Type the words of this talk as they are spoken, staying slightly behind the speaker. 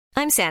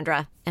I'm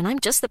Sandra, and I'm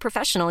just the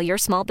professional your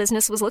small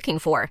business was looking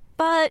for.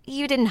 But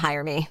you didn't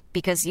hire me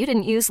because you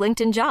didn't use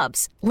LinkedIn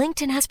Jobs.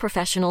 LinkedIn has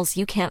professionals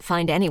you can't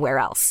find anywhere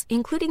else,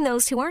 including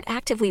those who aren't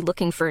actively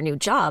looking for a new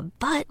job,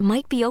 but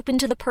might be open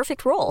to the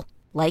perfect role,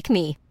 like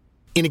me.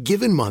 In a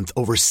given month,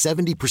 over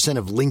 70%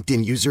 of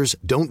LinkedIn users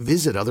don't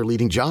visit other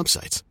leading job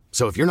sites.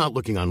 So if you're not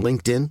looking on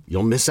LinkedIn,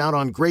 you'll miss out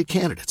on great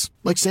candidates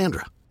like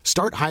Sandra.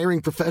 Start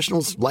hiring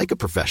professionals like a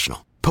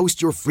professional.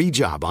 Post your free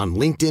job on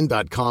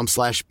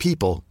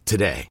linkedin.com/people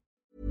today.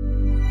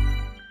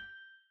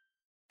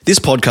 This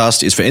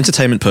podcast is for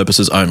entertainment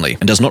purposes only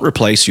and does not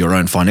replace your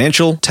own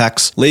financial,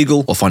 tax,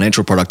 legal, or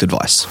financial product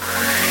advice.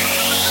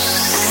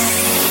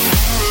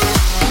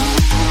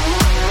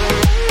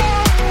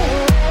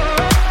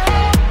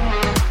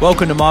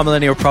 Welcome to My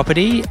Millennial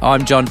Property.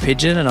 I'm John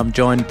Pidgeon and I'm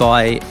joined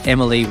by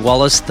Emily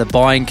Wallace, the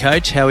buying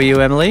coach. How are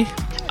you, Emily?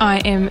 I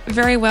am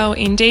very well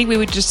indeed. We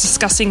were just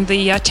discussing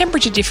the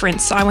temperature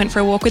difference. I went for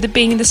a walk with a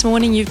beanie this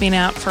morning. You've been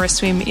out for a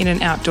swim in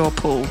an outdoor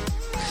pool.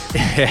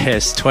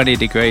 Yes, 20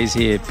 degrees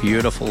here.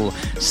 Beautiful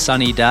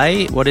sunny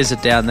day. What is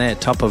it down there?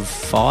 Top of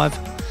 5?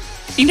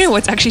 You know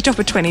what's actually top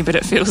of 20, but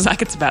it feels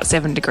like it's about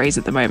 7 degrees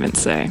at the moment.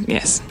 So,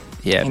 yes.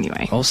 Yeah.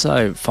 Anyway.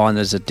 Also find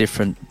there's a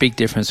big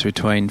difference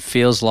between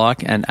feels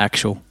like and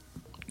actual.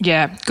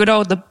 Yeah. Good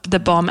old the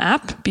BOM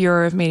app,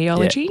 Bureau of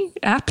Meteorology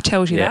app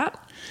tells you that.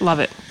 Love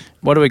it.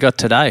 What do we got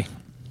today?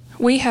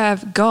 We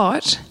have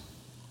got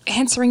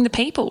answering the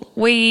people.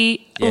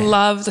 We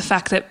love the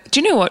fact that, do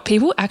you know what?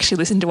 People actually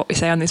listen to what we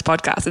say on this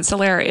podcast. It's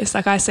hilarious.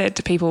 Like I said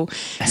to people,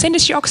 send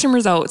us your Oxfam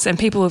results, and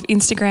people have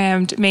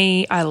Instagrammed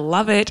me. I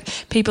love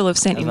it. People have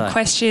sent in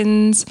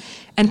questions,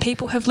 and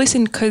people have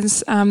listened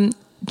because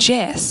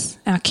Jess,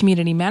 our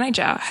community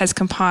manager, has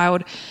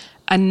compiled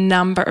a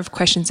number of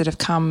questions that have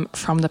come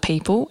from the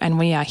people, and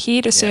we are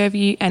here to serve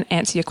you and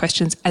answer your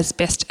questions as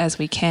best as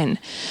we can.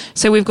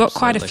 So we've got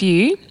quite a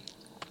few.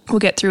 We'll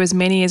get through as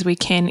many as we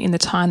can in the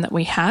time that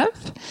we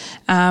have.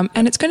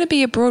 And it's going to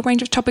be a broad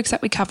range of topics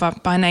that we cover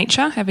by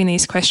nature, having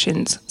these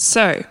questions.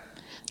 So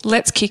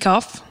let's kick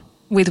off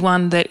with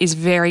one that is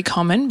very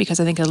common, because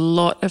I think a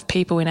lot of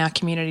people in our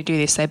community do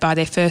this. They buy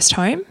their first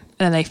home and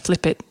then they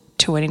flip it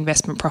to an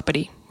investment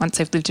property once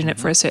they've lived in it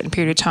for a certain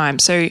period of time.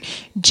 So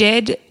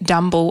Jed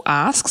Dumble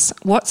asks,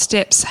 what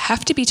steps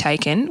have to be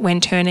taken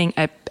when turning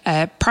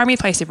a primary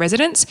place of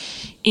residence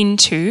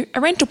into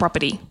a rental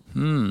property?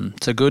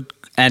 It's a good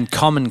and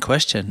common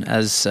question,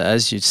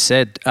 as you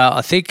said.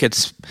 I think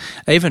it's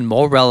even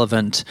more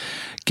relevant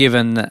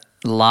given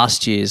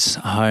last year's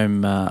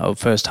home or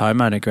first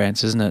homeowner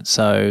grants, isn't it?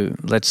 So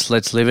let's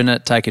live in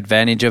it, take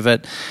advantage of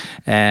it,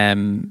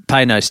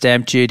 pay no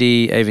stamp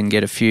duty, even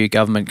get a few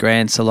government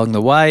grants along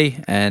the way,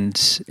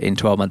 and in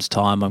 12 months'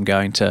 time I'm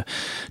going to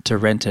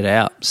rent it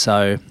out.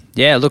 So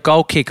yeah, look,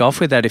 I'll kick off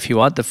with that if you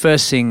want. The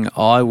first thing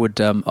I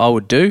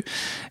would do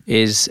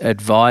is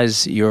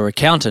advise your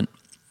accountant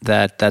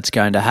that that's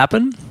going to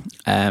happen.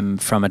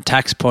 From a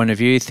tax point of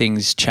view,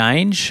 things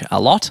change a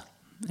lot.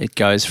 It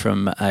goes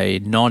from a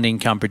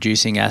non-income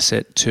producing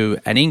asset to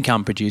an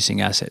income producing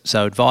asset.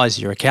 So advise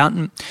your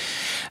accountant.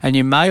 And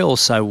you may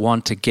also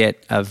want to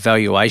get a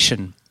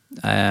valuation.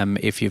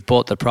 If you've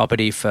bought the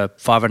property for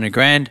 500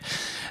 grand,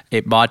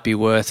 it might be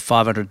worth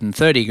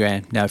 530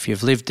 grand. Now, if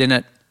you've lived in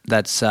it,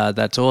 that's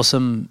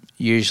awesome.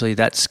 Usually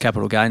that's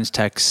capital gains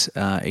tax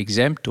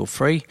exempt or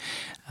free.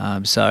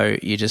 So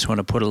you just want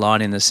to put a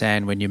line in the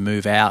sand when you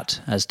move out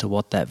as to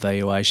what that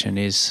valuation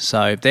is.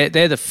 So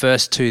they're the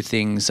first two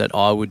things that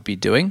I would be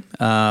doing.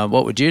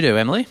 What would you do,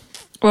 Emily?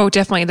 Well,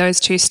 definitely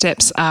those two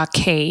steps are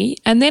key.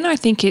 And then I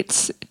think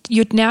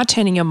you're now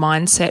turning your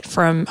mindset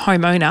from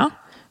homeowner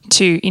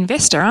to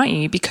investor, aren't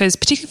you? Because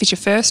particularly if it's your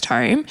first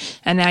home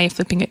and now you're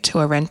flipping it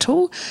to a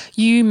rental,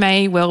 you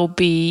may well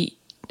be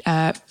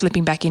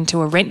flipping back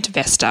into a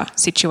rent-vestor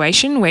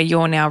situation where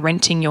you're now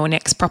renting your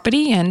next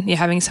property and you're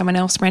having someone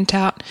else rent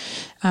out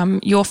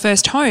your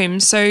first home.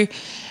 So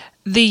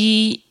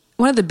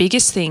one of the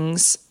biggest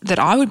things that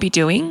I would be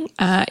doing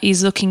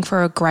is looking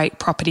for a great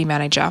property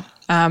manager.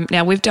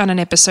 Now, we've done an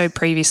episode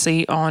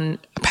previously on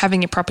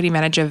having a property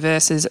manager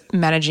versus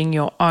managing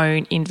your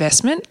own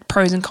investment,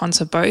 pros and cons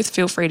of both.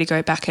 Feel free to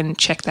go back and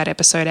check that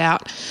episode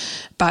out.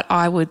 But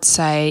I would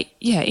say,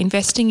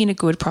 investing in a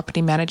good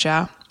property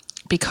manager,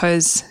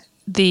 because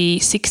the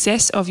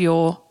success of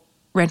your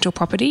rental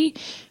property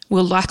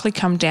will likely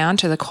come down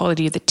to the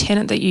quality of the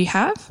tenant that you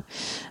have,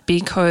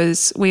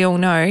 because we all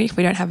know if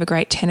we don't have a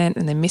great tenant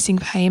and they're missing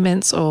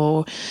payments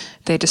or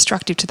they're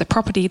destructive to the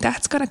property,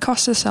 that's going to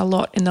cost us a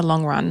lot in the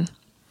long run.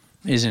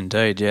 Is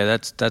indeed, yeah,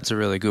 that's a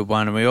really good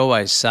one. And we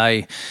always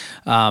say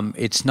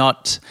it's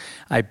not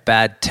a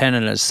bad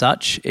tenant as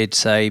such,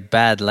 it's a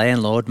bad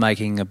landlord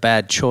making a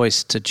bad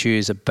choice to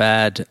choose a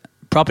bad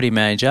property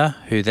manager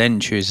who then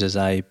chooses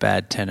a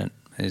bad tenant.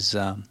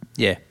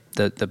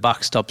 The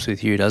buck stops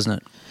with you, doesn't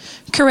it?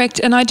 Correct.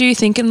 And I do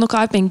think, and look,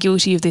 I've been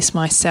guilty of this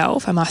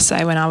myself, I must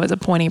say, when I was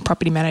appointing a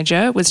property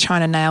manager, was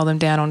trying to nail them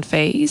down on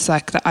fees.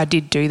 Like, I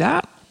did do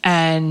that.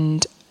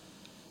 And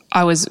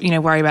I was,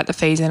 worried about the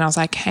fees, and I was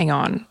like, hang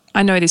on,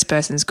 I know this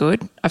person's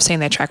good. I've seen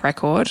their track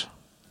record.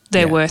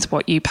 They're worth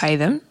what you pay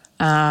them.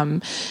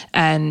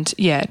 And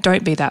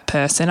don't be that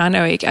person. I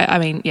know,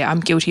 I'm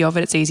guilty of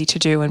it. It's easy to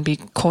do and be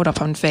caught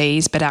up on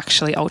fees, but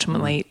actually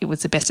ultimately it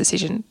was the best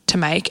decision to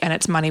make, and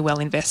it's money well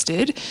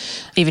invested.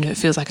 Even if it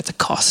feels like it's a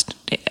cost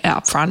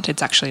up front,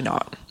 it's actually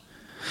not.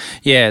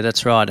 Yeah,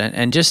 that's right.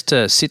 And just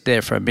to sit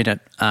there for a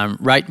minute,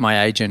 Rate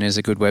My Agent is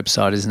a good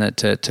website,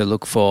 isn't it, to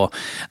look for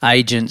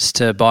agents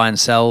to buy and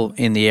sell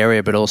in the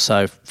area, but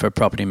also for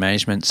property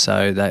management.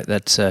 So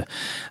that's a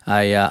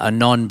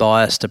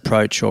non-biased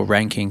approach or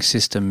ranking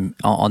system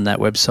on that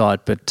website.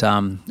 But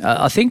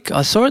I think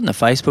I saw it in the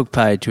Facebook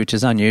page, which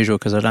is unusual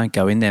because I don't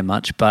go in there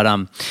much.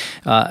 But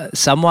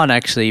someone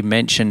actually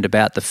mentioned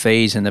about the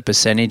fees and the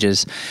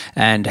percentages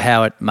and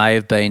how it may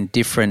have been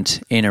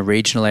different in a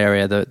regional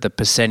area. The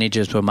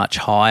percentages were much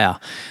higher,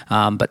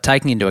 but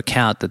taking into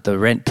account that the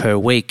rent per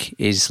week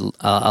is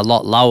a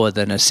lot lower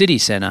than a city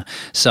centre,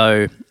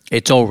 so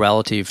it's all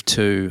relative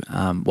to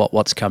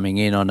what's coming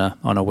in on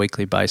a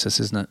weekly basis,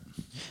 isn't it?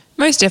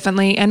 Most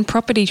definitely, and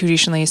property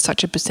traditionally is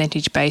such a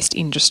percentage-based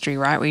industry,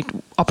 right? We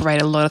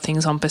operate a lot of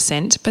things on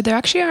percent, but there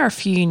actually are a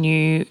few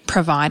new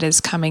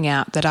providers coming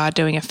out that are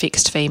doing a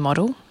fixed fee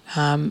model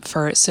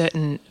for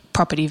certain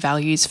property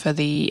values for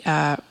the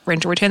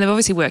rental return. They've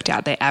obviously worked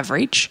out their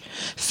average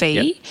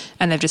fee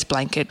and they've just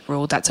blanket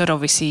ruled that. So it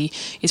obviously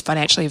is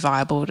financially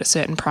viable at a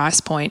certain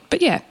price point.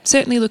 But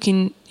certainly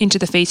looking into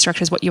the fee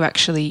structures, what you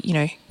actually,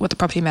 what the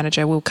property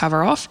manager will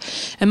cover off.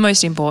 And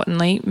most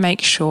importantly,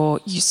 make sure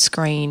you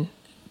screen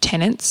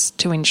tenants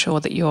to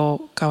ensure that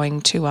you're going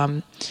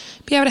to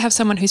be able to have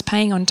someone who's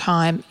paying on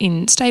time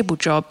in stable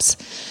jobs.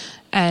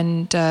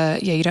 And,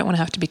 you don't want to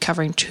have to be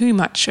covering too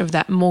much of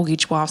that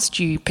mortgage whilst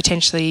you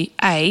potentially,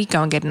 A,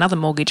 go and get another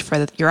mortgage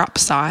for your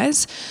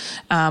upsize,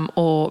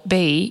 or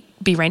B,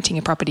 be renting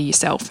a property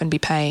yourself and be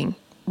paying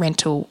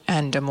rental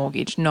and a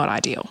mortgage. Not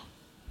ideal.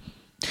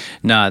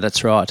 No,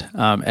 that's right.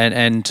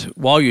 And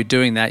while you're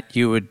doing that,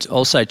 you would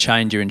also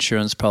change your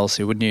insurance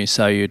policy, wouldn't you?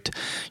 So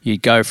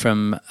you'd go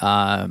from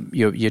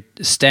your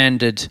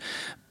standard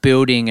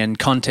building and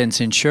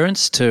contents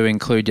insurance to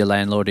include your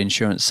landlord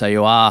insurance. So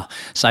you are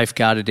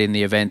safeguarded in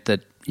the event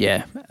that,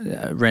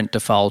 rent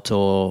default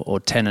or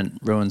tenant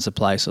ruins the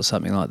place or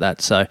something like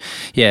that. So,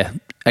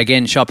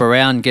 again, shop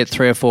around, get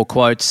 3 or 4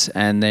 quotes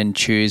and then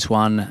choose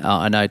one.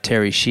 I know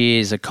Terry Shear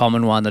is a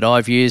common one that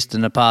I've used in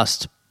the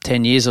past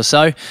 10 years or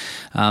so.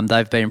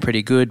 They've been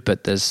pretty good,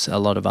 but there's a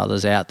lot of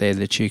others out there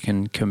that you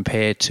can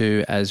compare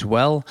to as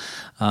well.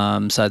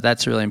 So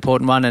that's a really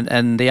important one.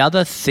 And the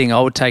other thing I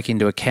would take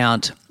into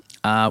account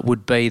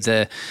would be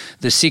the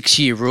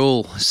 6-year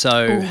rule. So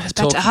I was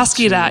about to ask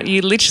you that.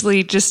 You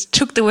literally just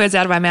took the words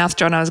out of my mouth,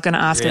 John. I was going to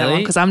ask you that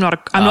one because I'm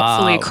not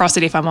fully across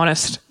it, if I'm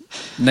honest.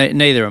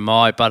 Neither am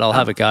I, but I'll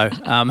have a go.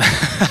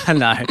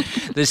 No,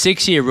 the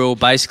 6-year rule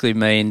basically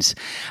means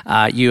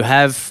you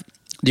have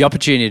the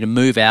opportunity to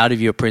move out of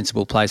your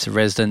principal place of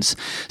residence,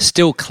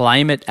 still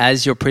claim it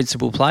as your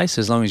principal place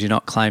as long as you're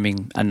not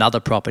claiming another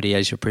property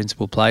as your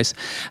principal place.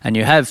 And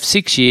you have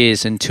 6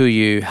 years until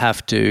you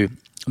have to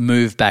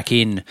move back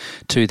in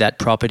to that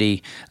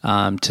property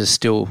to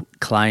still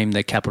claim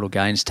the capital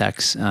gains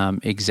tax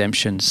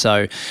exemption.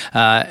 So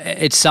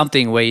it's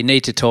something where you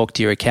need to talk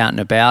to your accountant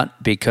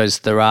about because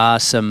there are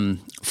some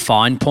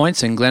fine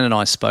points, and Glenn and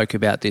I spoke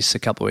about this a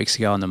couple of weeks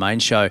ago on the main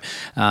show.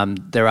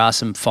 There are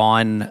some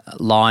fine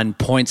line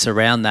points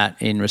around that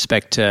in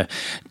respect to,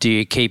 do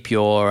you keep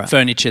your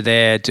furniture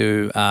there?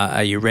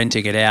 Are you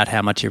renting it out?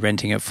 How much you're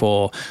renting it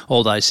for?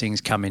 All those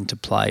things come into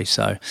play.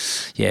 So,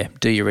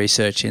 do your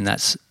research in that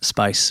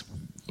space.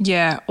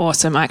 Yeah,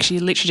 awesome. I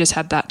actually literally just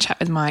had that chat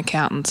with my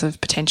accountants of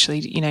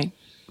potentially,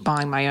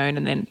 buying my own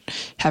and then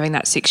having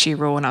that 6-year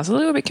rule, and I was a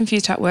little bit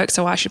confused how it works,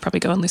 so I should probably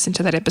go and listen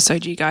to that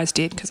episode you guys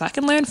did because I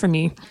can learn from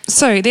you.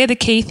 So they're the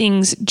key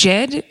things,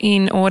 Jed,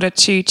 in order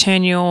to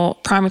turn your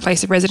primary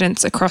place of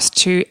residence across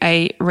to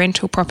a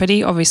rental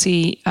property.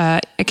 Obviously,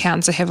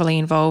 accountants are heavily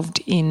involved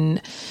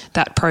in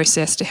that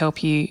process to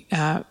help you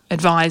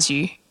advise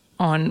you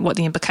on what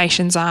the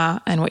implications are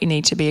and what you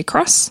need to be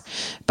across.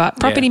 But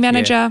property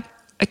manager,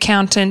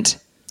 accountant,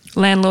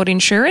 landlord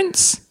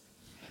insurance,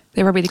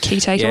 they're probably the key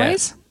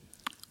takeaways.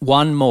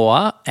 One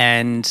more,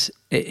 and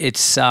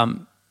it's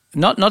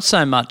not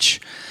so much.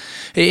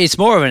 It's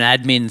more of an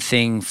admin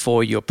thing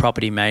for your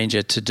property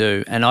manager to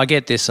do, and I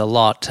get this a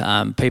lot.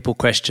 People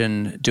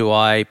question: do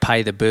I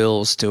pay the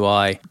bills? Do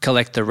I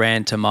collect the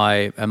rent? Am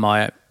I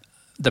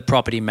the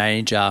property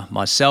manager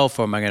myself,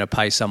 or am I going to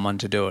pay someone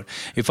to do it?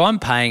 If I'm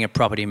paying a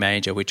property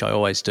manager, which I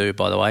always do,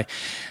 by the way,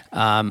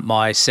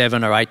 my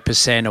 7 or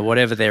 8% or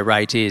whatever their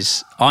rate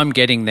is, I'm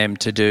getting them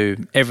to do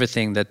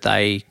everything that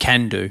they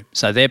can do.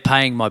 So they're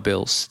paying my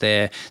bills.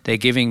 They're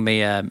giving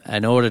me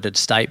an audited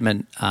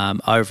statement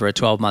over a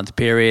 12-month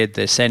period.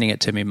 They're sending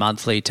it to me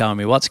monthly, telling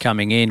me what's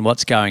coming in,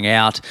 what's going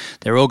out.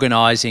 They're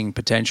organising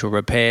potential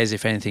repairs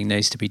if anything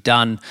needs to be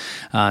done.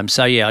 I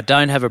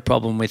don't have a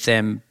problem with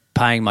them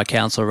paying my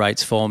council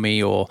rates for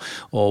me or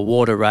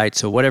water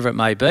rates or whatever it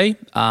may be.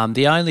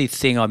 The only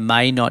thing I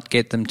may not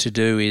get them to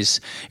do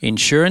is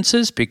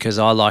insurances, because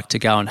I like to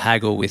go and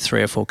haggle with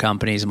 3 or 4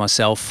 companies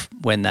myself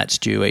when that's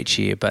due each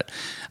year. But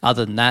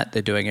other than that,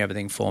 they're doing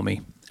everything for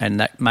me, and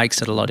that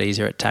makes it a lot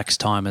easier at tax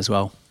time as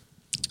well.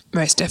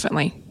 Most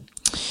definitely.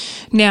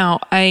 Now,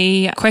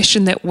 a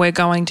question that we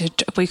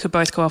could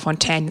both go off on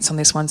tangents on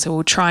this one, so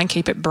we'll try and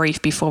keep it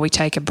brief before we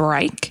take a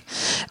break.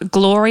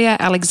 Gloria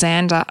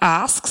Alexander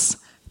asks,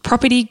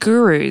 property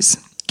gurus,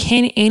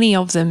 can any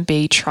of them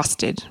be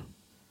trusted?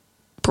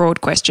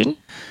 Broad question.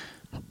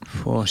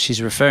 Well,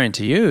 she's referring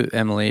to you,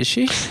 Emily, is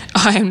she?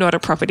 I am not a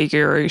property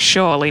guru,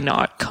 surely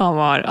not. Come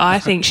on. I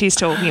think she's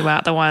talking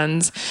about the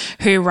ones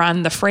who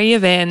run the free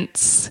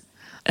events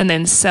and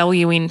then sell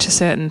you into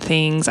certain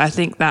things. I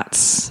think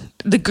that's...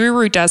 The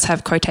guru does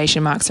have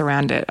quotation marks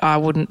around it. I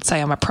wouldn't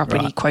say I'm a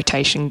property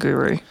quotation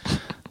guru.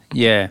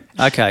 Yeah.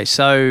 Okay.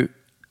 So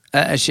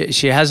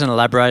she hasn't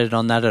elaborated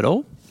on that at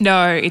all?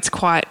 No, it's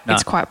quite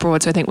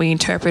broad, so I think we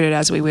interpret it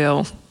as we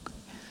will.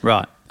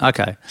 Right.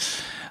 Okay.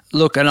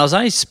 Look, and I was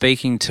only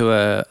speaking to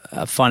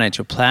a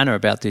financial planner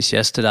about this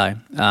yesterday.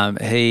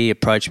 He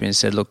approached me and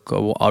said, look,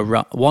 I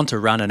want to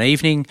run an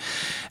evening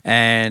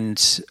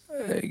and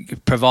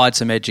provide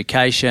some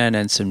education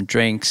and some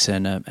drinks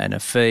and a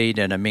feed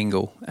and a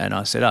mingle. And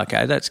I said,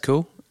 okay, that's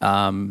cool.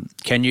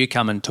 Can you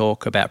come and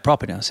talk about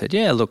property? And I said,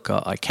 yeah, look,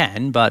 I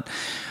can, but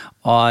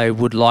I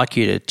would like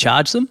you to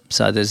charge them.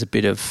 So there's a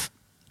bit of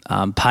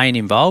pain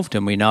involved,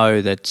 and we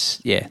know that,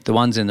 the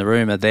ones in the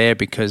room are there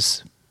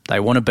because they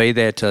want to be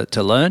there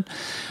to learn.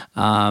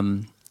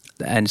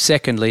 And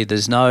secondly,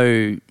 there's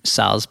no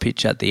sales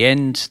pitch at the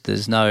end.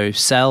 There's no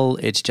sell.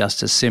 It's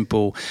just a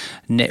simple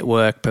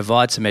network,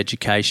 provide some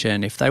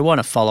education. If they want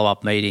a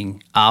follow-up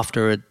meeting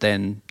after it,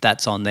 then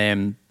that's on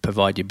them.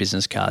 Provide your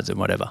business cards and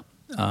whatever.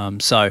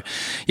 It's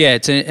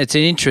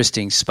an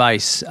interesting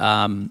space.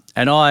 And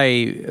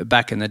I,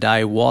 back in the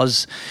day,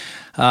 was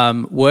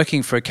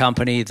working for a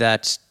company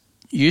that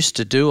used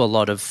to do a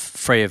lot of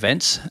free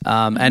events,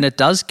 and it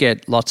does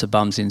get lots of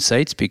bums in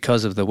seats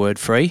because of the word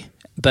free.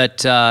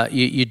 But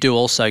you do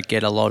also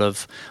get a lot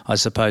of, I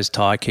suppose,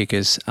 tire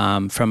kickers.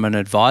 From an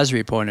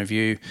advisory point of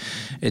view,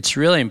 it's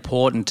really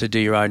important to do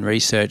your own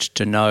research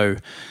to know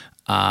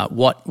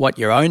what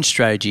your own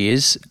strategy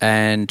is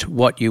and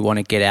what you want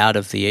to get out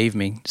of the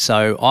evening.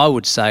 So I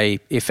would say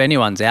if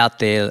anyone's out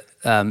there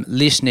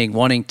listening,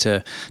 wanting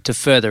to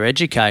further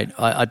educate,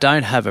 I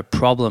don't have a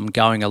problem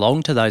going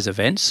along to those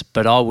events,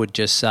 but I would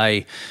just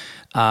say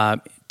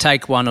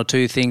take 1 or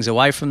 2 things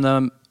away from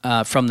them.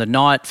 From the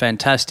night,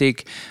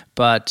 fantastic,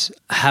 but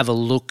have a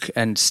look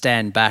and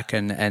stand back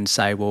and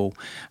say, well,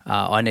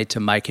 I need to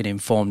make an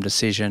informed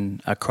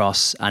decision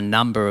across a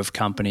number of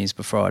companies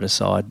before I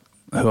decide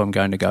who I'm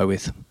going to go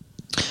with.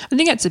 I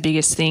think that's the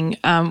biggest thing.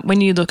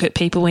 When you look at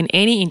people in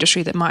any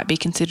industry that might be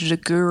considered a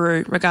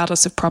guru,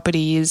 regardless of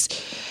property, is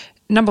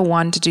number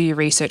 1, to do your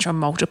research on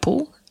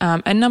multiple.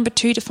 And number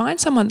 2, to find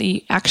someone that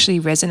you actually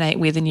resonate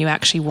with and you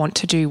actually want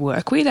to do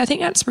work with. I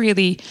think that's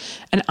really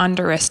an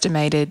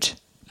underestimated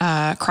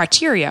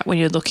criteria when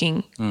you're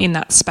looking in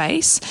that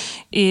space.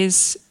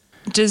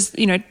 Does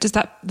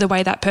that the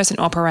way that person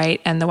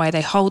operate and the way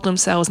they hold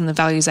themselves and the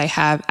values they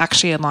have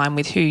actually align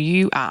with who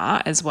you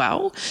are as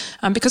well?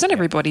 Because not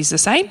everybody's the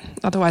same,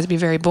 otherwise it'd be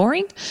very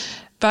boring.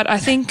 But I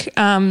think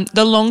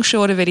the long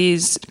short of it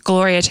is,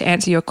 Gloria, to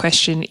answer your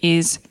question,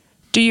 is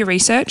do your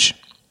research.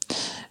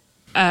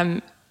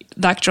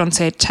 Like John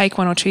said, take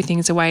 1 or 2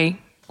 things away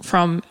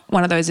from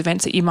one of those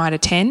events that you might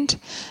attend,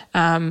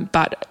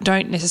 but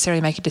don't necessarily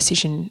make a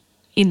decision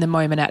in the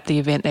moment at the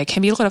event. There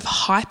can be a lot of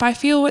hype, I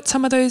feel, at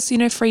some of those,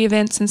 free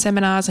events and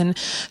seminars, and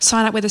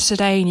sign up with us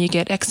today and you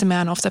get X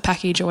amount off the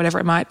package or whatever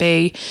it might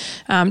be.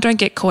 Don't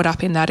get caught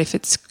up in that. If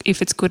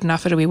it's good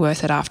enough, it'll be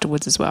worth it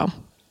afterwards as well.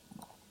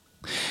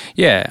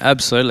 Yeah,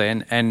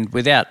 absolutely. And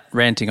without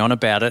ranting on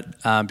about it,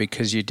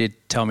 because you did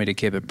tell me to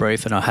keep it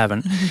brief and I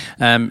haven't,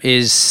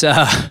 is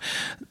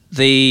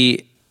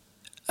the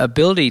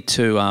ability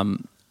to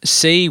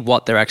see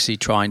what they're actually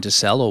trying to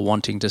sell or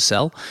wanting to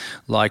sell.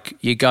 Like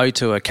you go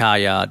to a car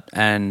yard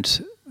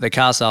and the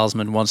car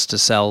salesman wants to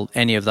sell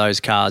any of those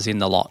cars in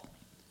the lot,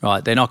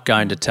 right? They're not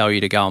going to tell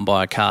you to go and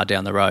buy a car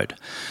down the road.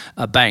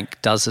 A bank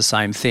does the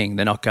same thing.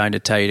 They're not going to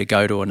tell you to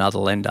go to another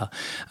lender.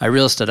 A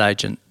real estate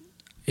agent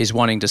is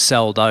wanting to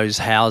sell those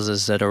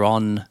houses that are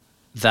on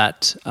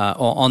that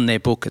or on their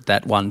book at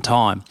that one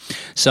time.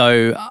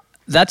 So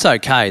that's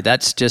okay.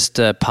 That's just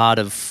a part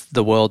of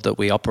the world that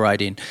we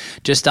operate in.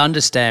 Just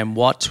understand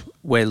what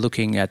we're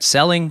looking at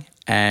selling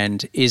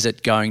and is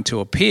it going to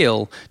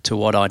appeal to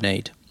what I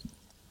need.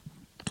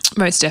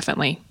 Most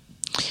definitely.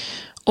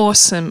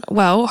 Awesome.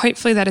 Well,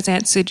 hopefully that has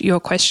answered your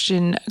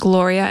question,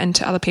 Gloria, and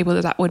to other people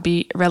that would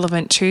be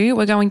relevant too.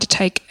 We're going to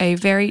take a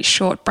very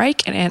short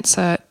break and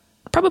answer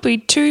probably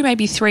 2,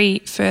 maybe 3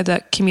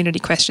 further community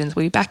questions.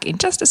 We'll be back in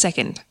just a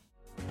second.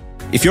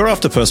 If you're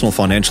after personal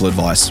financial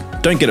advice,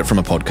 don't get it from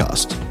a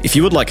podcast. If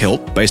you would like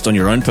help based on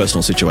your own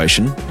personal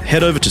situation,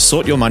 head over to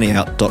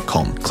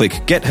sortyourmoneyout.com,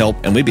 click Get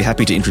Help, and we'd be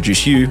happy to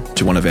introduce you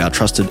to one of our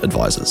trusted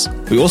advisors.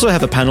 We also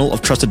have a panel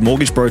of trusted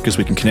mortgage brokers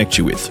we can connect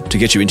you with to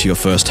get you into your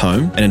first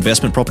home, an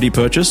investment property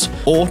purchase,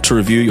 or to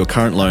review your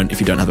current loan if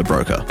you don't have a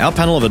broker. Our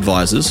panel of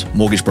advisors,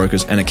 mortgage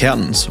brokers, and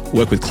accountants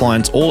work with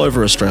clients all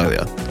over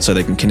Australia so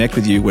they can connect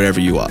with you wherever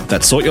you are.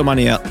 That's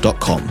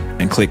sortyourmoneyout.com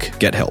and click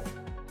Get Help.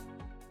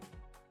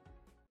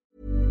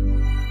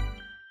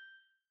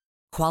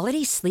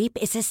 Quality sleep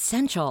is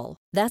essential.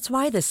 That's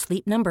why the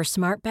Sleep Number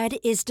Smart Bed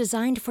is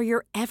designed for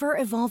your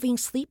ever-evolving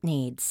sleep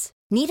needs.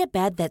 Need a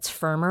bed that's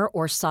firmer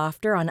or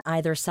softer on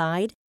either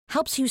side?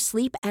 Helps you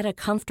sleep at a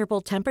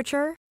comfortable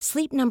temperature?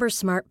 Sleep Number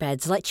Smart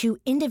Beds let you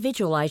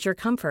individualize your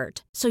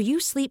comfort so you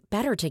sleep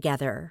better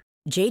together.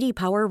 J.D.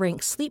 Power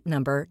ranks Sleep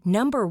Number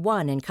number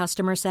 1 in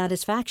customer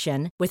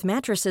satisfaction with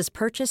mattresses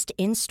purchased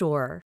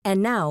in-store.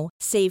 And now,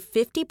 save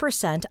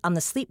 50% on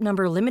the Sleep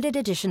Number Limited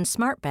Edition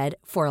Smart Bed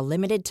for a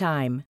limited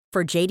time.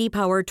 For J.D.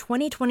 Power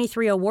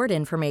 2023 award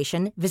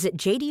information, visit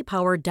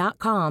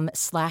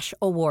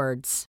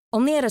jdpower.com/awards.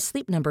 Only at a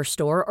Sleep Number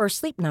store or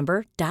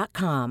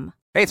sleepnumber.com.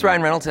 Hey, it's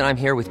Ryan Reynolds, and I'm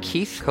here with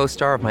Keith,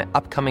 co-star of my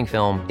upcoming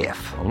film,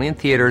 If, only in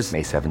theaters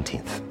May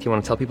 17th. Do you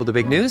want to tell people the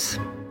big news?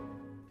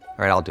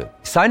 All right, I'll do it.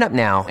 Sign up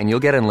now and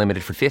you'll get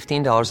unlimited for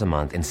 $15 a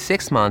month and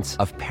 6 months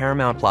of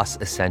Paramount Plus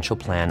Essential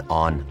Plan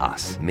on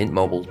us.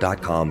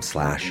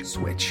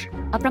 MintMobile.com/switch.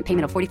 Upfront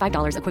payment of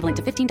 $45 equivalent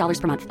to $15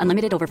 per month.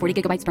 Unlimited over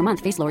 40 gigabytes per month.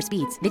 Face lower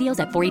speeds.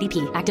 Videos at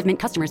 480p. Active Mint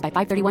customers by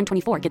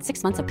 531.24 get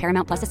 6 months of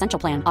Paramount Plus Essential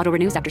Plan. Auto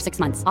renews after 6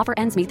 months. Offer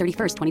ends May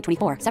 31st,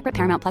 2024. Separate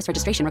Paramount Plus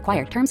registration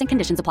required. Terms and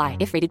conditions apply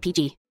if rated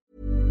PG.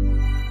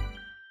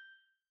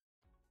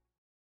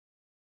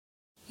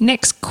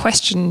 Next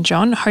question,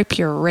 John. Hope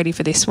you're ready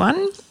for this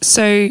one.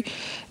 So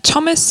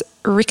Thomas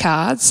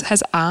Rickards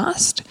has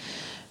asked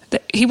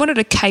that he wanted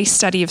a case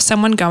study of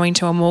someone going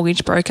to a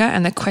mortgage broker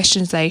and the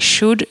questions they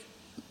should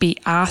be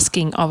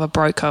asking of a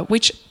broker,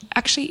 which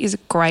actually is a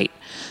great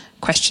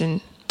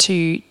question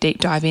to deep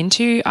dive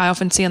into. I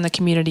often see on the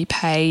community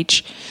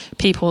page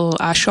people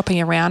are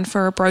shopping around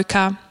for a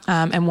broker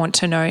and want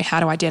to know how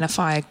to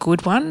identify a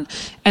good one.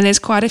 And there's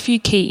quite a few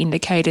key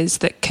indicators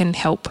that can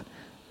help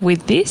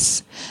with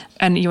this.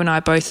 And you and I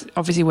both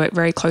obviously work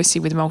very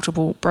closely with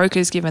multiple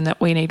brokers, given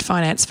that we need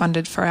finance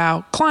funded for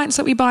our clients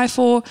that we buy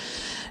for.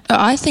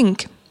 I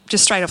think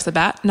just straight off the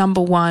bat,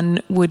 number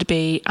one would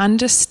be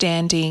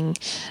understanding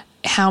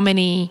how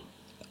many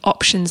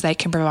options they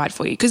can provide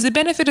for you. Because the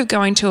benefit of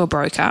going to a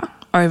broker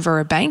over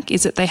a bank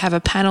is that they have a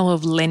panel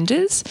of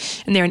lenders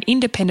and they're an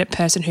independent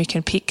person who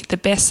can pick the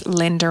best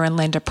lender and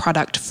lender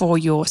product for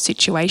your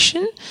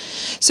situation.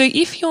 So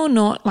if you're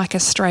not like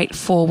a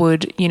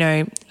straightforward,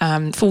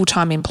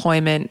 full-time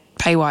employment,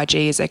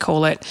 PAYG as they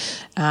call it,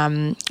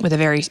 with a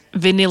very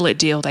vanilla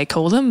deal they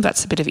call them,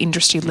 that's a bit of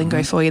industry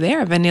lingo for you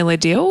there, a vanilla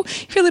deal.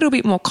 If you're a little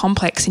bit more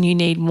complex and you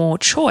need more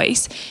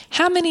choice,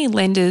 how many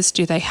lenders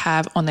do they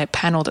have on their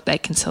panel that they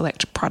can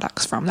select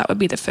products from? That would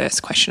be the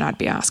first question I'd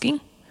be asking.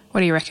 What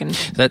do you reckon?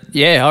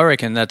 I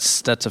reckon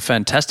that's a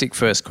fantastic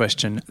first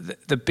question.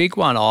 The big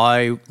one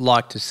I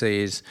like to see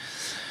is,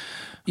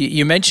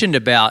 you mentioned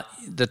about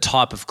the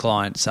type of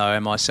client. So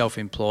am I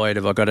self-employed?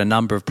 Have I got a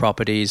number of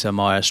properties? Am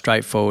I a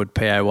straightforward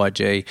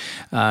PAYG?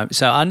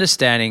 So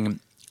understanding,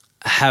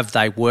 have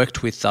they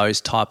worked with those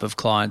type of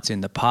clients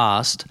in the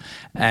past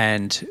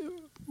and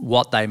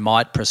what they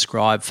might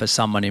prescribe for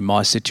someone in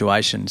my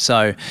situation.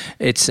 So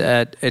it's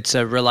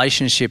a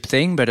relationship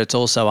thing, but it's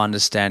also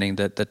understanding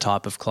that the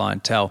type of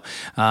clientele.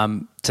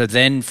 To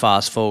then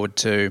fast forward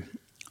to,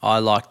 I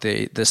like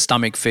the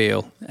stomach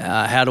feel.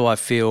 How do I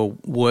feel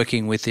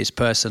working with this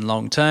person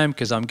long term?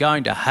 Because I'm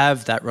going to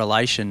have that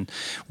relation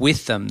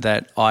with them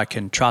that I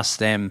can trust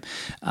them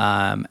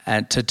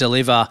and to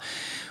deliver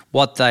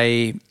what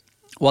they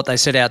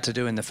set out to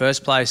do in the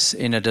first place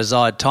in a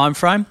desired time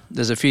frame.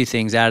 There's a few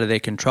things out of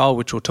their control,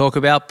 which we'll talk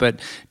about, but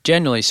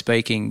generally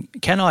speaking,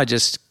 can I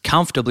just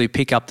comfortably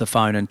pick up the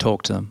phone and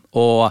talk to them?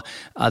 Or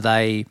are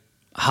they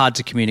hard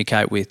to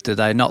communicate with? Do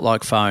they not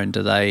like phone?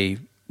 Do they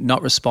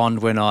not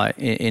respond when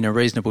in a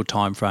reasonable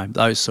time frame?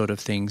 Those sort of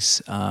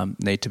things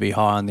need to be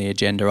high on the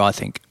agenda, I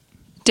think.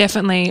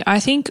 Definitely.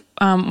 I think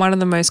one of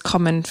the most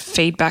common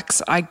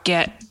feedbacks I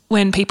get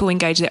when people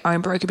engage their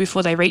own broker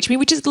before they reach me,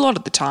 which is a lot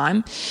of the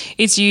time,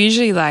 it's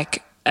usually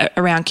like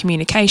around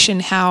communication,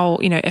 how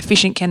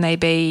efficient can they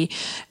be,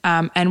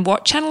 and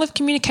what channel of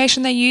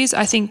communication they use.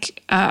 I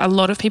think a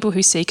lot of people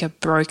who seek a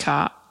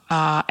broker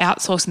are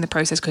outsourcing the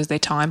process because they're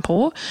time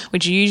poor,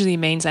 which usually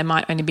means they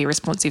might only be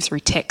responsive through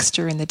text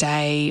during the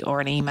day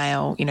or an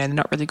email. They're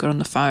not really good on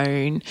the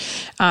phone.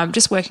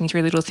 Just working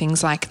through little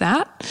things like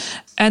that.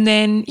 And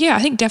then,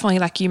 I think definitely,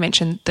 like you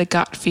mentioned, the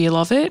gut feel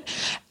of it.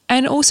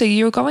 And also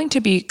you're going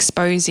to be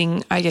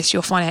exposing, I guess,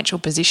 your financial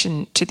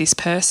position to this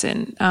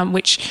person,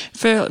 which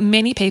for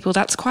many people,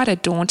 that's quite a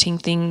daunting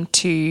thing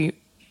to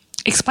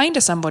explain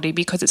to somebody,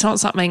 because it's not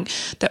something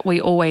that we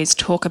always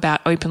talk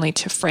about openly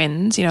to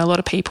friends. You know, a lot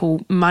of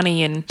people,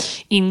 money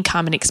and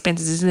income and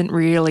expenses isn't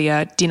really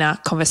a dinner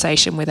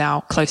conversation with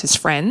our closest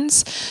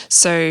friends.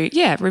 So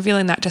yeah,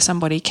 revealing that to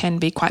somebody can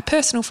be quite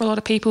personal for a lot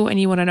of people, and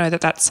you want to know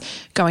that that's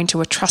going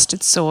to a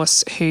trusted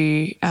source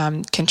who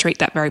can treat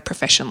that very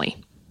professionally.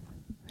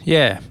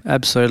 Yeah,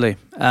 absolutely.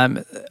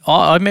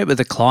 I met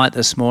with a client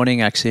this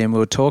morning actually, and we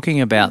were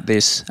talking about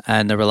this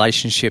and the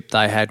relationship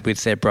they had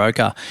with their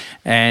broker.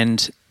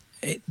 And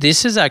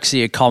this is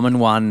actually a common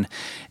one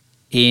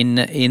in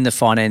the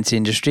finance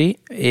industry.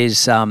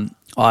 Is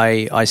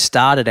I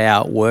started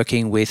out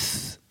working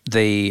with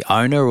the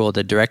owner or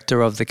the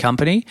director of the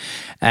company,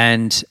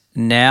 and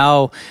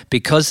now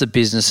because the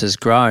business has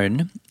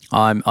grown,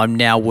 I'm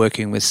now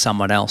working with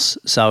someone else.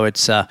 So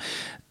it's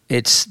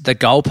the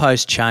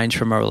goalpost change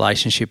from a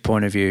relationship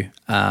point of view,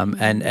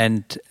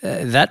 and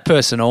that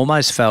person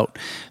almost felt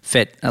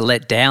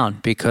let down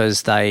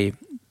because they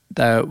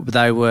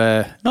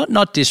were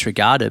not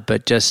disregarded,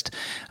 but just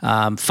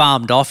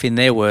farmed off, in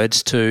their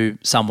words, to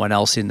someone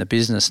else in the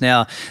business.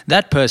 Now,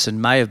 that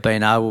person may have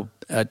been able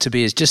to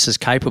be just as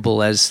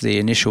capable as the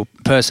initial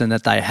person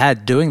that they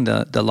had doing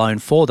the loan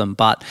for them,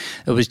 but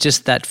it was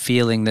just that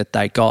feeling that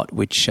they got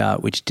which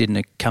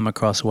didn't come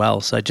across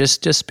well. So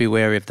just be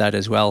wary of that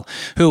as well.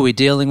 Who are we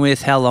dealing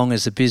with? How long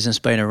has the business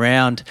been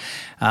around?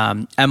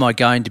 Am I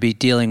going to be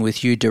dealing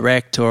with you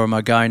direct, or am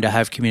I going to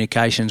have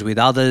communications with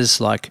others?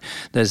 Like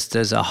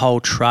there's a whole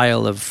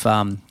trail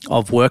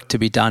of work to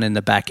be done in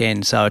the back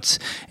end. So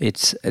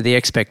it's the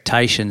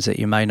expectations that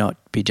you may not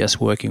be just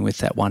working with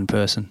that one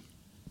person.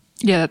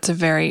 Yeah, that's a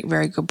very,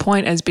 very good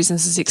point. As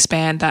businesses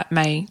expand, that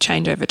may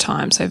change over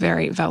time. So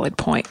very valid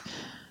point.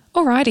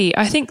 Alrighty,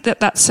 I think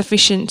that's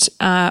sufficient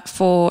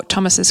for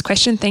Thomas's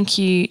question. Thank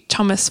you,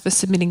 Thomas, for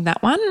submitting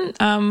that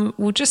one.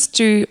 We'll just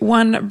do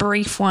one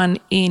brief one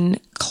in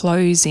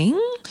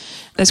closing.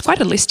 There's quite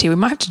a list here. We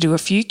might have to do a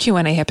few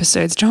Q&A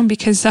episodes, John,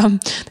 because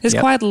there's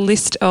quite a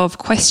list of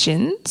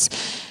questions.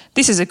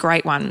 This is a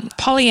great one.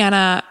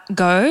 Pollyanna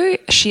Go,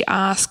 she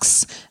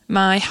asks,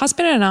 my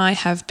husband and I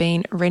have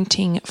been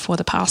renting for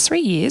the past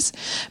 3 years,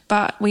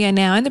 but we are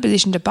now in the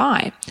position to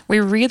buy. We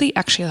really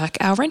actually like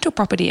our rental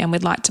property and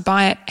we'd like to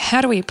buy it.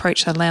 How do we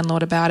approach the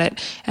landlord about it?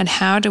 And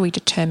how do we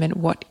determine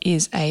what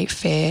is a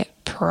fair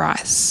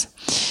price?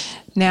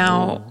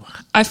 Now,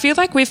 I feel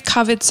like we've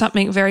covered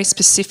something very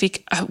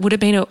specific. It would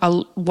have been a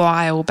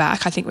while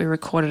back. I think we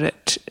recorded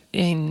it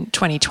in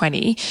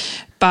 2020,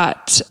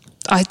 but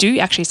I do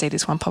actually see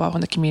this one pop up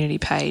on the community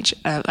page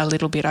a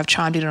little bit. I've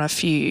chimed in on a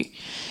few.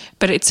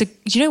 But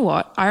you know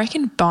what? I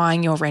reckon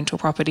buying your rental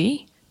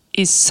property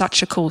is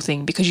such a cool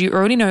thing because you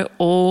already know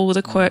all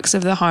the quirks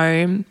of the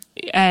home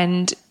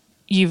and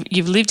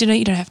you've lived in it.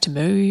 You don't have to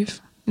move.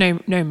 No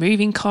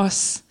moving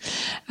costs.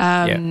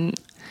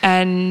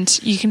 And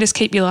you can just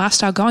keep your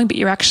lifestyle going, but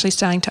you're actually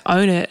starting to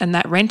own it, and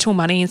that rental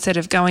money, instead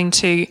of going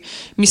to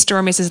Mr.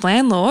 or Mrs.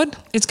 Landlord,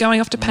 is going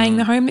off to paying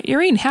the home that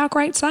you're in. How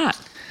great's that?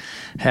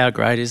 How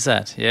great is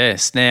that?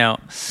 Yes. Now,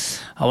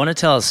 I want to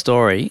tell a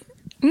story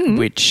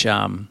which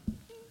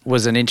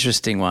was an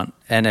interesting one,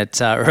 and it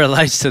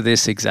relates to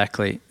this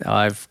exactly.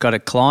 I've got a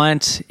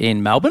client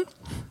in Melbourne,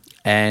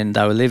 and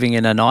they were living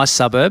in a nice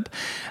suburb,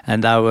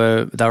 and they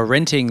were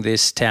renting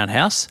this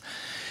townhouse,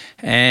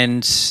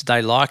 and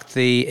they liked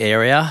the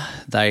area,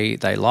 they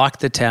liked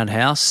the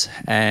townhouse,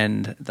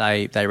 and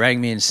they rang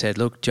me and said,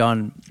 "Look,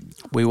 John,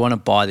 we want to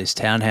buy this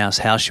townhouse.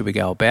 How should we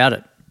go about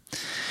it?"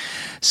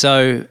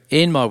 So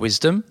in my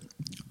wisdom,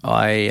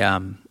 I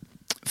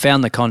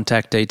found the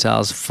contact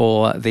details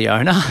for the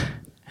owner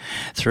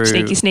through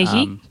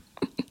sneaky.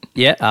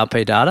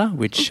 RP Data,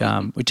 which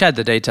had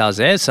the details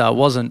there, so it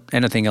wasn't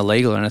anything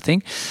illegal or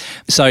anything.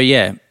 So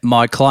yeah,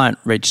 my client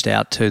reached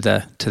out to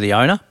the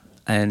owner,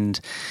 and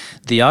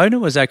the owner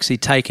was actually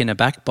taken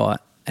aback by it,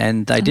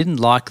 and they didn't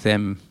like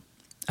them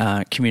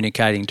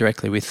communicating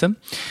directly with them.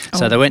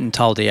 So they went and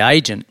told the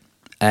agent.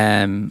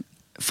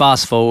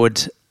 Fast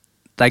forward,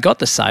 they got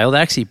the sale.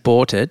 They actually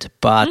bought it,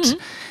 but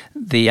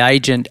the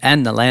agent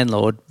and the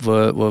landlord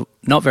were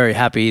not very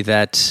happy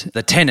that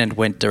the tenant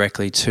went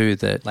directly to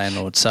the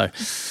landlord. So,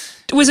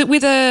 was it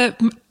with a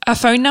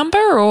phone number,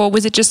 or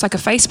was it just like a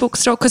Facebook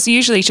store? Because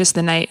usually it's just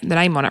the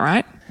name on it,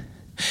 right?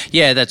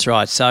 Yeah, that's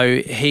right. So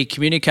he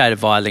communicated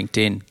via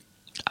LinkedIn.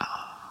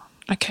 Oh,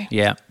 okay.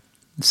 Yeah.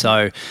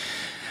 So,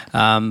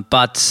 so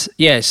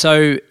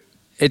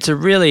it's a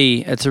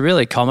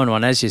really common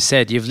one, as you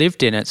said. You've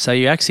lived in it, so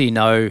you actually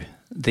know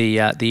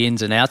the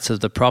ins and outs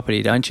of the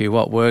property, don't you?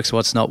 What works,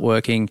 what's not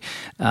working,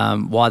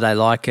 why they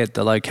like it,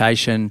 the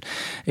location,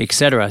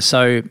 etc.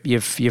 So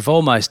you've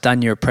almost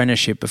done your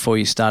apprenticeship before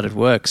you started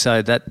work.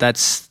 So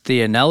that's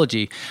the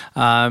analogy.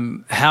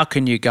 How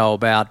can you go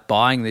about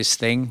buying this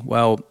thing?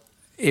 Well,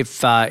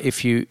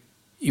 if you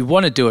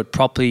want to do it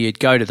properly, you'd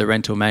go to the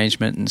rental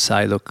management and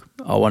say, "Look,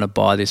 I want to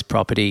buy this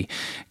property.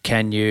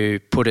 Can you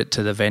put it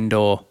to the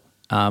vendor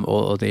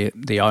or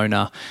the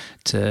owner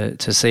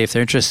to see if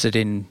they're interested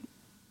in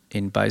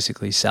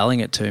basically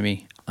selling it to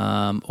me?"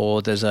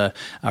 or there's a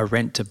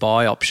rent to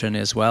buy option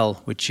as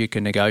well, which you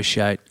can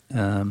negotiate.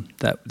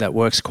 That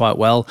works quite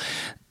well.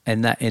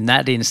 And in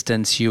that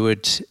instance, you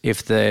would,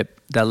 if the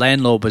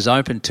landlord was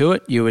open to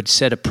it, you would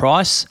set a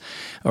price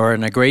or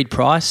an agreed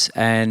price,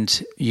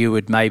 and you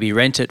would maybe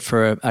rent it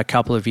for a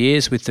couple of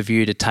years with the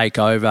view to take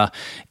over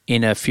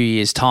in a few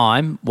years'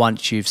 time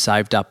once you've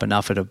saved up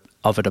enough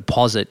of a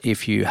deposit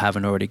if you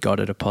haven't already got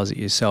a deposit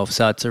yourself.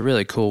 So it's a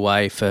really cool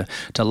way to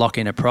lock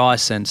in a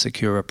price and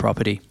secure a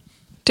property.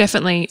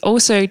 Definitely.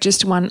 Also,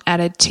 just one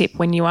added tip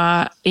when you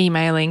are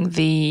emailing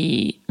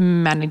the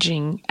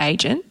managing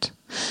agent,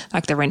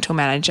 like the rental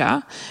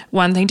manager,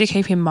 one thing to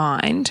keep in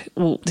mind,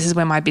 well, this is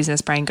where my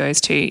business brain goes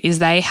to, is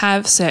they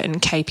have certain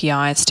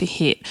KPIs to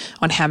hit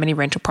on how many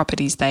rental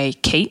properties they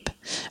keep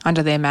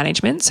under their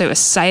management. So a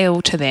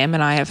sale to them,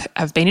 and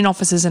I've been in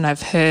offices and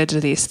I've heard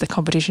this, the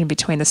competition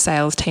between the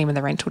sales team and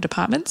the rental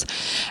departments.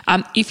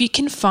 If you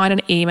can find an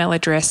email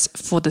address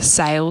for the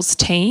sales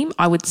team,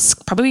 I would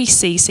probably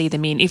CC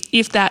them in.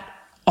 If that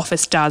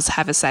office does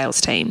have a sales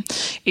team,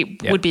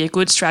 it would be a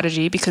good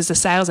strategy, because the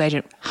sales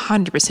agent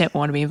 100%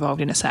 want to be involved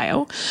in a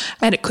sale,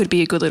 and it could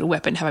be a good little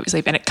weapon to have up your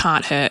sleeve, and it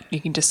can't hurt. You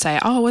can just say,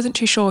 I wasn't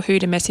too sure who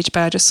to message,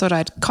 but I just thought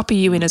I'd copy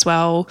you in as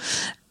well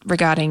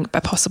regarding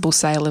a possible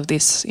sale of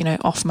this,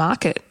 off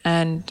market.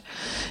 And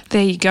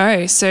there you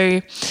go.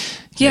 So,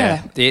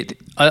 yeah.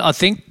 I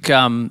think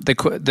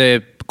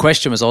the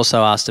question was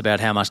also asked about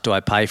how much do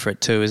I pay for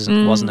it too,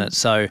 wasn't it?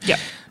 So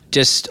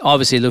just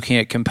obviously looking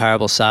at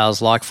comparable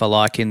sales like for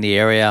like in the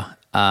area.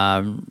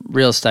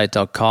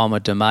 Realestate.com, a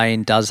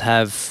domain, does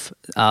have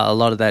a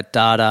lot of that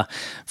data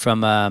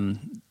from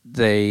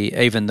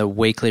even the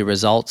weekly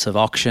results of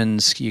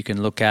auctions. You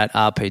can look at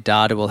RP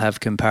Data will have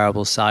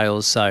comparable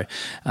sales. So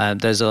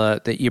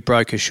your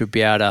broker should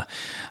be able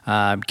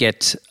to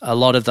get a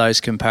lot of those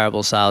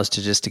comparable sales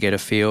to get a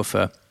feel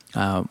for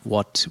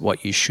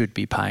what you should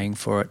be paying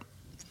for it.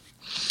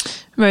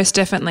 Most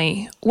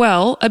definitely.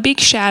 Well, a big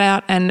shout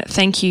out and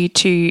thank you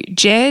to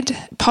Jed,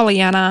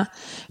 Pollyanna,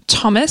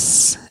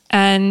 Thomas,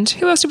 and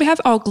who else do we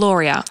have? Oh,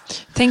 Gloria.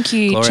 Thank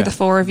you to the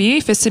four of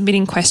you for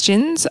submitting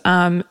questions,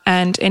 and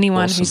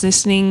anyone who's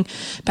listening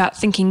about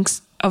thinking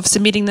of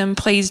submitting them,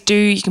 please do.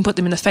 You can put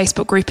them in the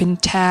Facebook group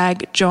and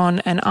tag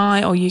John and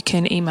I, or you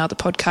can email the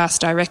podcast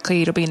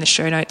directly. It'll be in the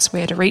show notes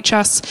where to reach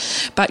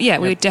us. But we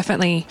would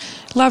definitely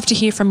love to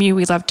hear from you.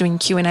 We love doing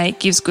Q&A. It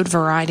gives good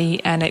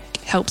variety and it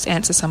helps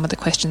answer some of the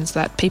questions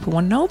that people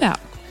want to know about.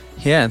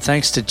 Yeah, and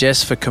thanks to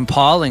Jess for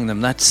compiling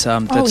them. That's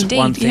indeed,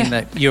 one thing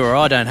that you or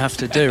I don't have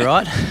to do,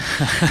 right?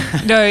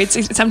 No,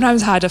 it's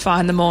sometimes hard to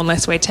find them all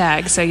unless we're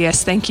tagged. So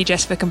yes, thank you,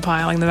 Jess, for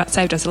compiling them. That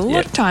saved us a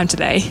lot of time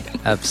today.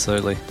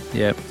 Absolutely.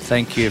 Yeah,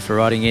 thank you for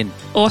writing in.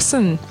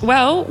 Awesome.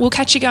 Well, we'll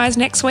catch you guys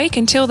next week.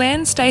 Until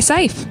then, stay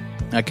safe.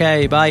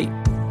 Okay, bye.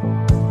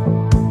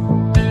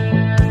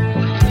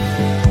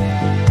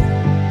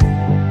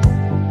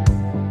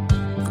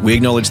 We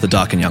acknowledge the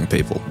Darkin Young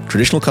people,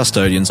 traditional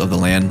custodians of the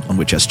land on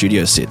which our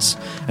studio sits,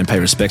 and pay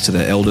respect to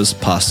their elders,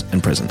 past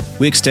and present.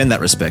 We extend that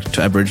respect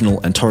to Aboriginal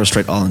and Torres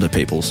Strait Islander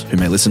peoples who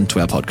may listen to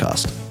our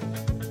podcast.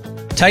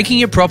 Taking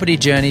your property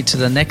journey to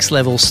the next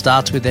level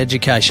starts with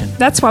education.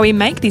 That's why we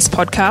make this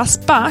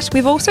podcast, but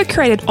we've also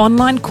created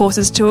online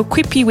courses to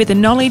equip you with the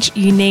knowledge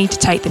you need to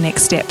take the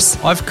next steps.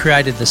 I've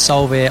created the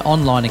Solvair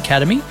Online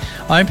Academy,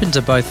 open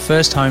to both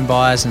first home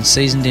buyers and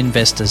seasoned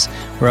investors,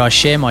 where I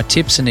share my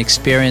tips and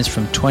experience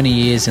from 20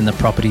 years in the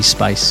property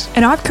space.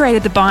 And I've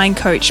created the Buying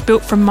Coach,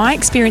 built from my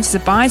experience as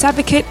a buyer's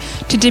advocate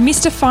to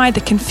demystify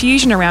the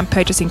confusion around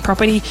purchasing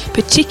property,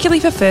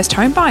 particularly for first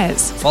home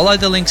buyers. Follow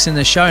the links in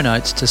the show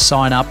notes to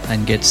sign up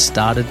and get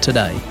started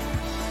today.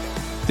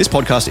 This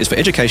podcast is for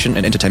education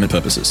and entertainment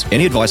purposes.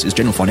 Any advice is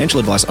general financial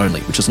advice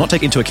only, which does not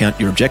take into account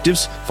your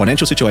objectives,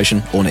 financial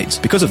situation, or needs.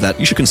 Because of that,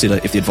 you should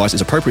consider if the advice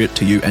is appropriate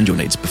to you and your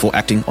needs before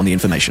acting on the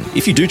information.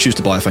 If you do choose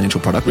to buy a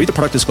financial product, read the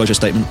product disclosure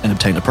statement and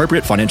obtain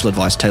appropriate financial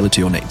advice tailored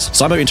to your needs.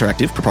 Cymo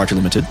Interactive Proprietary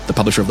Limited, the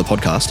publisher of the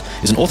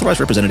podcast, is an authorised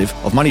representative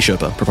of Money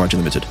Sherpa Proprietary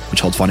Limited,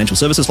 which holds financial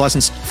services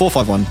license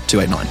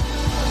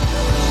 451289.